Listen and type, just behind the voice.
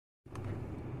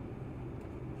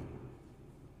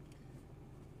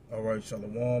All right,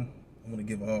 Shalom. I'm going to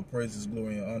give all praises,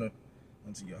 glory, and honor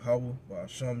unto Yahawah,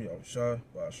 yahawahshi,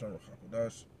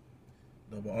 Rakhakodash.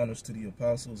 Double honors to the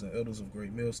apostles and elders of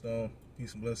Great Millstone.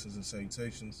 Peace and blessings and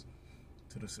salutations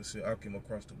to the sincere Akim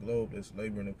across the globe that's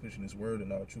laboring and pushing his word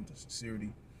in all truth and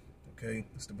sincerity. Okay,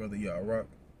 it's the brother Yahawah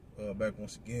back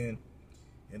once again.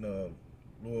 And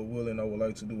Lord willing, I would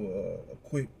like to do a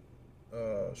quick,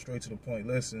 straight to the point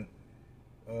lesson.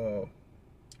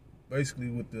 Basically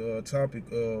with the topic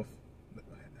of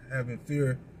having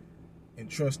fear and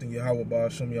trust in Yahawah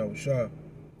yahawahshi,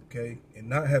 okay, and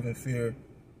not having fear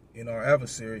in our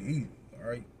adversary Eve, all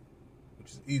right,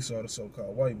 which is Esau, the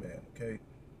so-called white man, okay.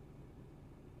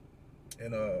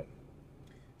 And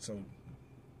so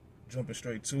jumping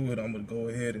straight to it, I'm gonna go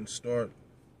ahead and start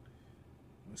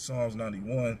with Psalms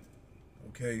 91,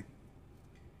 okay.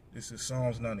 This is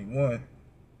Psalms 91,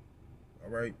 all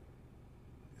right.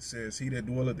 It says, "He that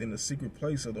dwelleth in the secret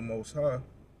place of the Most High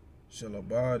shall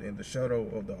abide in the shadow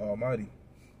of the Almighty."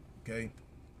 Okay,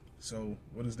 so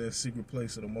what is that secret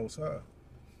place of the Most High?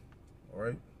 All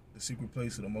right, the secret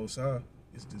place of the Most High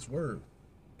is this word.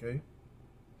 Okay,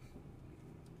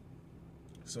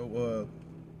 so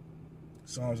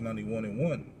Psalms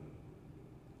 91:1.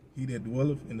 "He that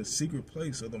dwelleth in the secret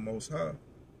place of the Most High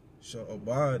shall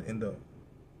abide under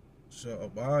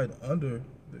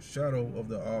the shadow of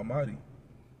the Almighty."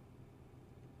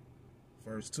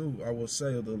 Verse 2, "I will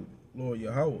say of the Lord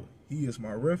Yahawah, He is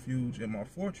my refuge and my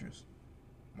fortress,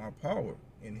 my power,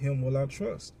 in Him will I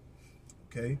trust."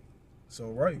 Okay,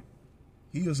 so right,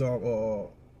 He is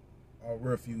our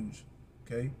refuge.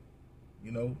 Okay,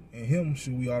 you know, in Him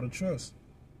should we ought to trust.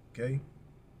 Okay,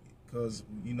 because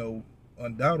you know,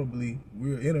 undoubtedly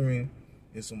we're entering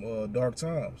in some dark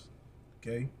times.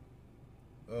 Okay,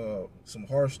 some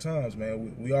harsh times,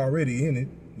 man. We already in it.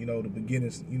 You know, the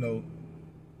beginnings. You know,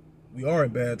 we are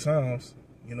in bad times,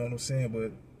 you know what I'm saying?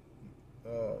 But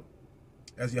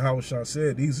as Yahawah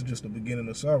said, these are just the beginning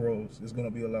of sorrows. It's going to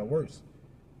be a lot worse,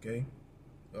 okay?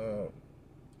 A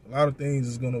lot of things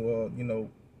is going to, you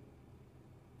know,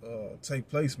 take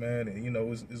place, man. And, you know,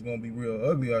 it's going to be real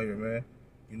ugly out here, man,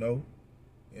 you know?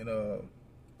 And,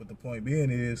 but the point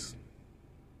being is,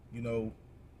 you know,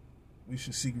 we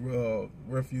should seek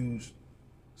refuge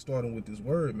starting with this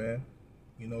word, man,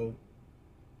 you know?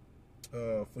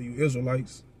 For you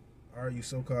Israelites, all right, you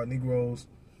so-called Negroes,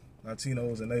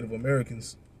 Latinos, and Native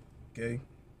Americans, okay,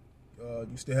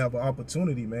 you still have an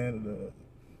opportunity, man.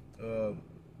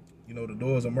 You know, the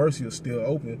doors of mercy are still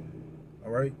open,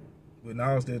 all right? But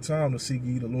now is their time to seek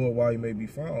ye the Lord while he may be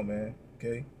found, man,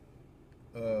 okay?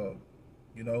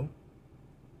 You know,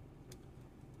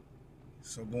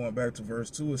 so going back to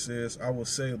verse 2, it says, "I will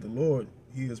say of the Lord,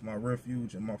 He is my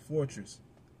refuge and my fortress,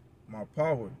 my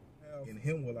power. In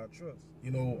Him will I trust." You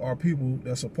know, our people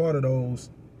that's a part of those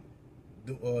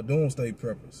doomsday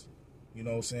preppers. You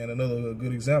know what I'm saying? Another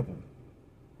good example,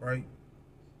 right?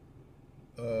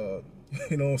 You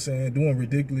know what I'm saying? Doing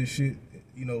ridiculous shit,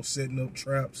 you know, setting up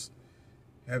traps,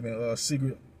 having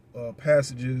secret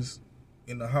passages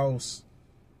in the house,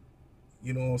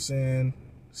 you know what I'm saying?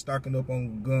 Stocking up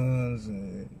on guns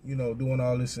and, you know, doing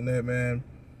all this and that, man.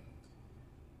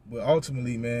 But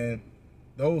ultimately, man,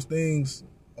 those things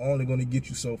only going to get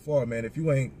you so far, man. If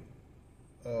you ain't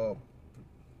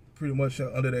pretty much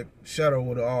under that shadow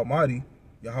of the Almighty,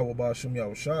 Yahawah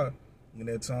yahawahshi, in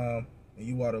that time, and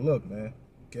you out of luck, man.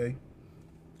 Okay?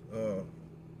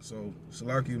 So,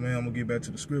 Salaki, man, I'm going to get back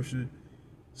to the scripture.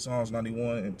 Psalms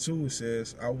 91:2, it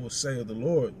says, "I will say of the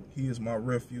Lord, He is my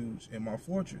refuge and my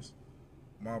fortress,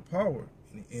 my power,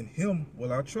 and in Him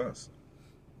will I trust."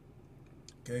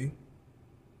 Okay?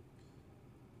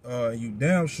 You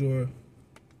damn sure,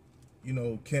 you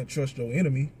know, can't trust your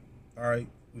enemy, all right,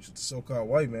 which is the so-called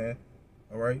white man,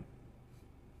 all right.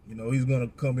 You know, he's gonna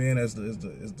come in as the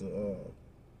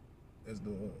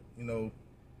you know,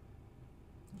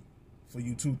 for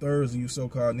you 2/3 of you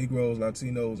so-called Negroes,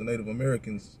 Latinos, and Native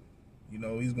Americans, you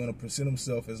know, he's gonna present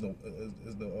himself as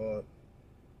the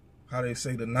how they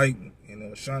say, the knight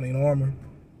in shining armor,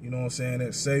 you know what I'm saying,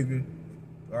 that savior,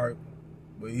 all right.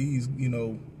 But he's, you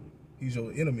know, he's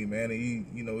your enemy, man, and he,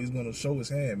 you know, he's gonna show his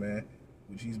hand, man,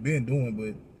 which he's been doing.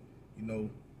 But you know,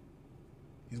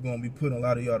 he's gonna be putting a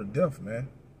lot of y'all to death, man.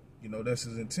 You know, that's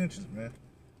his intentions, man.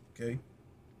 Okay.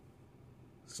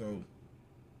 So,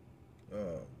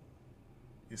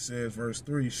 it says, verse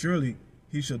 3, "Surely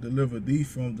He shall deliver thee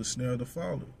from the snare of the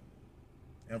fowler,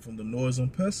 and from the noisome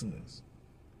pestilence."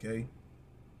 Okay.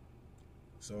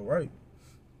 So, right.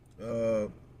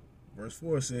 Verse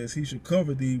 4 says, "He shall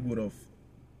cover thee with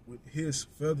His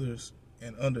feathers,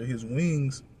 and under His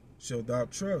wings shalt thou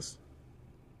trust.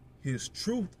 His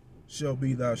truth shall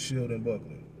be thy shield and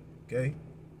buckler. Okay?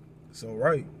 So,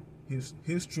 right,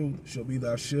 his truth shall be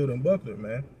thy shield and buckler,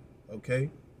 man. Okay?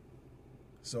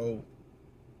 So,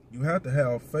 you have to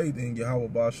have faith in Yahawah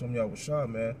Ba'ashem Yahushua,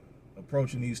 man,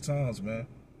 approaching these times, man.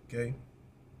 Okay?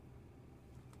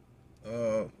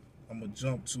 I'm going to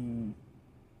jump to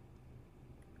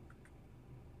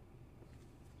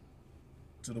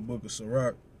the book of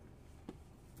Sirach,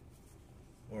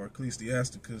 or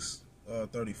Ecclesiasticus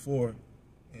 34,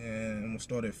 and I'm going to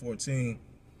start at 14.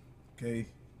 Okay?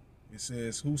 It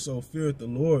says, whoso feareth the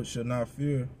Lord shall not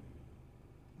fear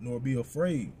nor be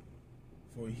afraid,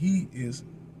 for he is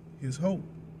his hope.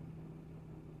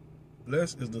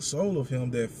 Blessed is the soul of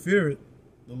him that feareth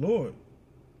the Lord,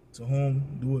 to whom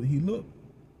doeth he look,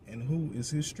 and who is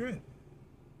his strength.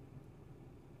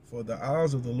 For the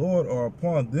eyes of the Lord are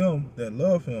upon them that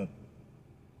love him.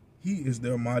 He is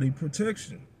their mighty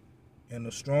protection, and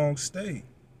a strong stay,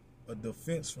 a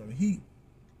defense from heat,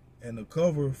 and a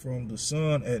cover from the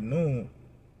sun at noon,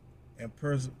 and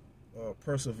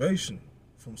preservation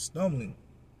from stumbling,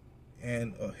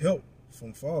 and a help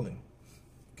from falling.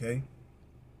 Okay?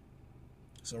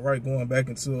 So, right, going back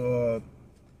into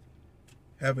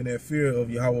having that fear of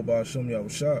Yahawah Ba'ashem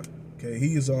Yahushua. Okay,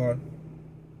 he is our,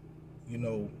 you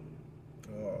know,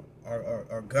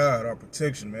 our God, our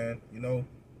protection, man. You know,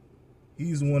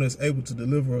 he's the one that's able to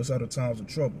deliver us out of times of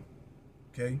trouble.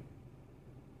 Okay?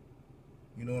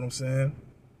 You know what I'm saying?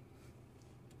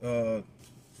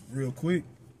 Real quick,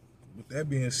 with that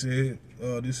being said,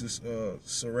 this is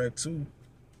Sirach 2.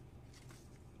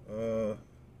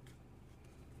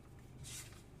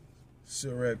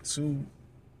 Sirach 2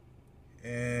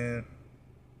 and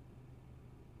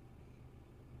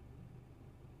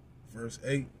verse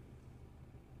 8.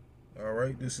 All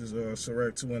right, this is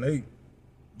Sirach 2 and 8.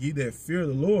 Ye that fear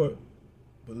the Lord,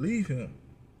 believe him,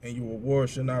 and your reward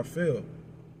shall not fail.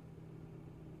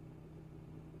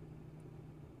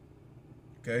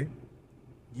 Okay?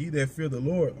 Ye that fear the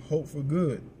Lord, hope for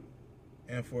good,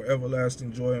 and for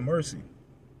everlasting joy and mercy.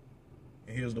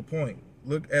 And here's the point.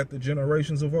 Look at the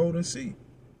generations of old and see.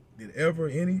 Did ever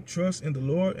any trust in the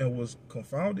Lord and was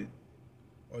confounded?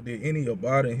 Or did any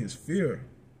abide in his fear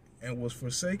and was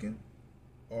forsaken?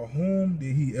 Or whom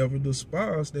did he ever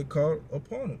despise that called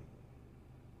upon him?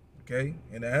 Okay?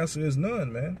 And the answer is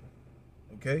none, man.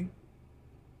 Okay?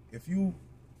 If you,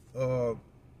 you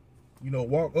know,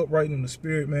 walk upright in the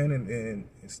spirit, man, and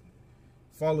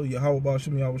follow Yahawah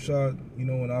Ba'ashem Yahushua, you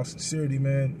know, in our sincerity,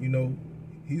 man, you know,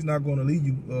 he's not going to leave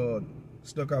you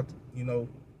stuck out, you know.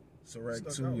 Sirach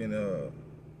 2 and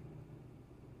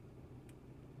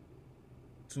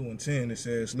 2 and 10, it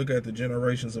says, look at the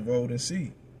generations of old and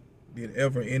see. Did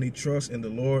ever any trust in the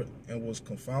Lord and was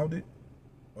confounded?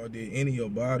 Or did any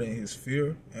abide in his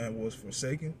fear and was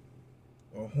forsaken?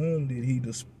 Or whom did he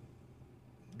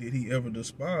ever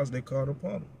despise that called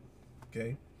upon him?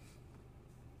 Okay?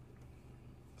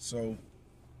 So,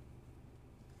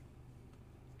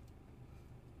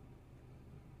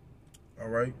 all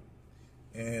right.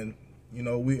 And, you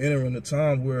know, we're entering a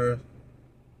time where,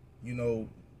 you know,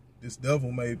 this devil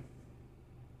may,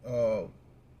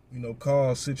 you know,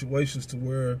 cause situations to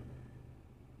where,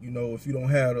 you know, if you don't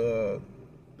have the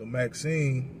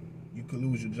vaccine, you could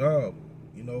lose your job,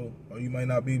 you know, or you might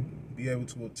not be able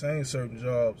to obtain certain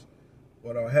jobs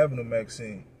without having a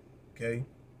vaccine, okay?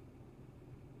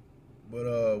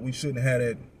 But we shouldn't have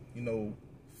that, you know,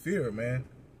 fear, man,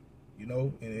 you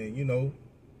know, and you know,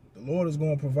 the Lord is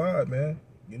going to provide, man.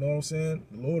 You know what I'm saying?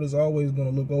 The Lord is always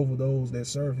going to look over those that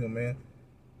serve him, man.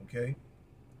 Okay?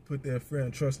 Put their fear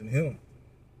and trust in him.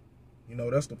 You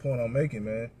know, that's the point I'm making,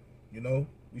 man. You know,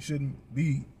 we shouldn't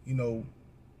be, you know,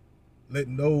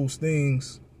 letting those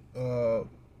things that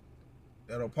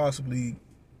are possibly,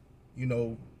 you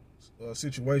know,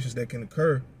 situations that can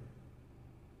occur,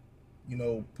 you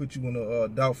know, put you in a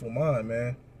doubtful mind,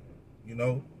 man. You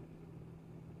know?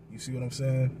 You see what I'm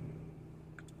saying?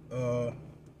 I'm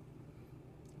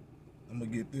going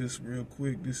to get this real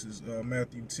quick. This is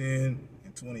Matthew 10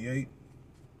 and 28.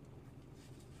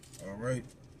 All right.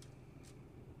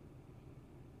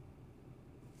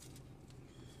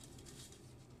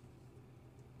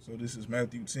 So this is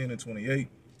Matthew 10 and 28.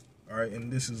 All right.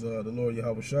 And this is the Lord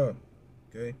Yahushua.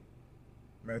 Okay.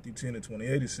 Matthew 10 and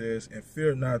 28, it says, and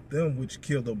fear not them which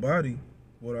kill the body,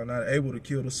 but are not able to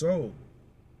kill the soul,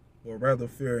 but rather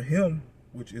fear him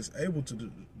which is able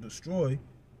to destroy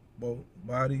both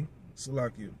body,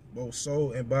 Salakia, both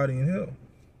soul and body in hell.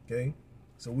 Okay?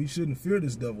 So we shouldn't fear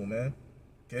this devil, man.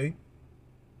 Okay?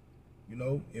 You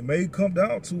know, it may come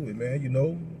down to it, man. You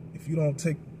know, if you don't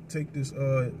take this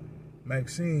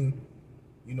vaccine,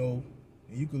 you know,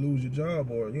 and you could lose your job,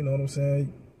 or, you know what I'm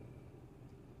saying,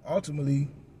 ultimately,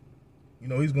 you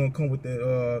know, he's gonna come with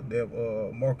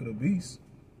that mark of the beast.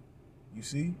 You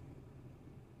see,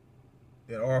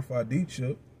 that RFID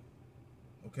chip,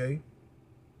 okay,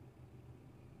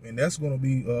 and that's gonna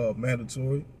be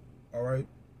mandatory. All right,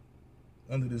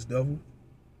 under this devil.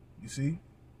 You see,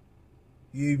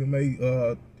 he even may,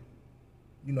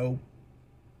 you know,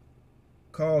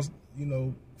 cause, you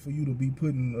know, for you to be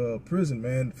put in prison,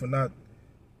 man, for not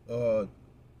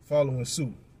following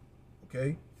suit,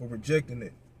 okay, for rejecting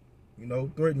it, you know,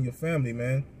 threaten your family,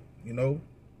 man, you know,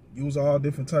 use all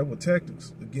different type of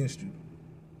tactics against you,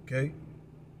 okay,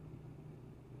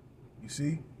 you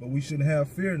see, but we shouldn't have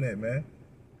fear in that, man,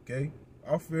 okay,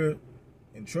 our fear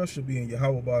and trust should be in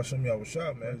Yahawah Ba'ashem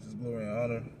Yahawashi, man. This is glory and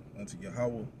honor unto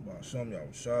Yahawah Ba'ashem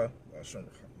Yahawashi, Ba'ashem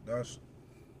Hakadash.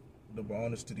 Double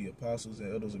honors to the apostles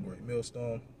and elders of Great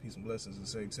Millstone. Peace and blessings and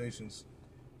salutations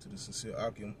to the sincere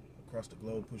Akim across the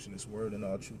globe, pushing this word in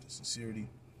all truth and sincerity.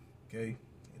 Okay,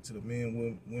 and to the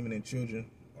men, women, and children,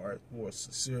 all right, who are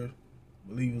sincere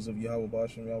believers of Yahawah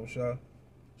Ba'ashem Yahawashi.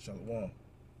 Shalom.